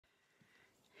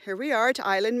Here we are at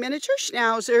Island Miniature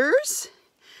Schnauzers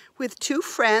with two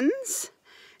friends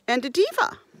and a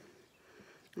diva.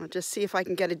 I'll just see if I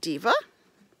can get a diva.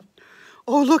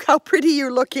 Oh, look how pretty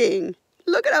you're looking.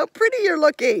 Look at how pretty you're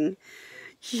looking.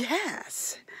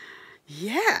 Yes.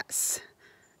 Yes.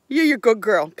 You're a good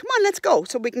girl. Come on, let's go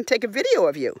so we can take a video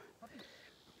of you.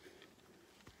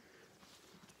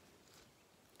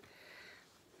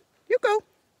 You go.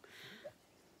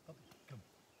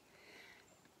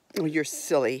 Oh, you're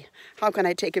silly. How can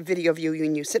I take a video of you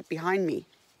when you sit behind me?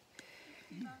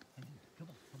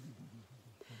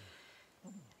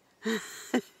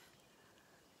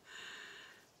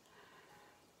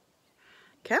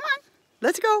 Come on,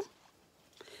 let's go.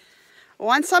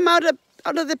 Once I'm out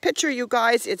of the picture, you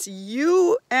guys, it's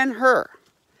you and her.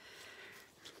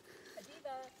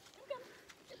 Adiva, come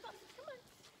on.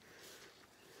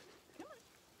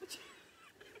 What do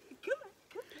you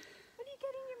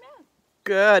got in your mouth?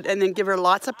 Good, and then give her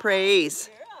lots of praise.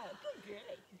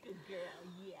 Good girl.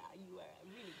 Yeah, you are a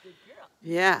really good girl.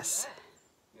 Yes.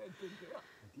 You're a good girl.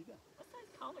 What size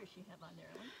collar she have on there,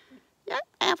 Ellen? Yeah,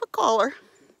 I have a collar.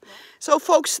 So,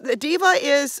 folks, the diva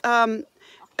is a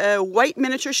white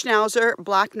miniature schnauzer,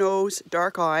 black nose,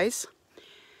 dark eyes.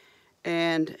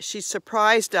 And she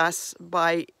surprised us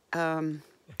by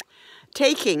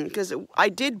taking, because I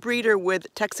did breed her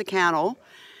with Texarkana.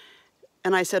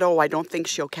 And I said, oh, I don't think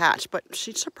she'll catch. But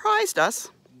she surprised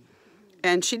us.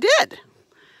 And she did.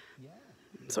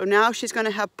 So now she's going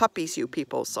to have puppies, you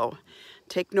people. So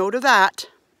take note of that.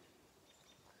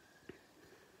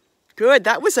 Good.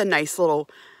 That was a nice little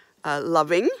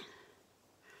loving.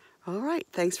 All right.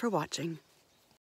 Thanks for watching.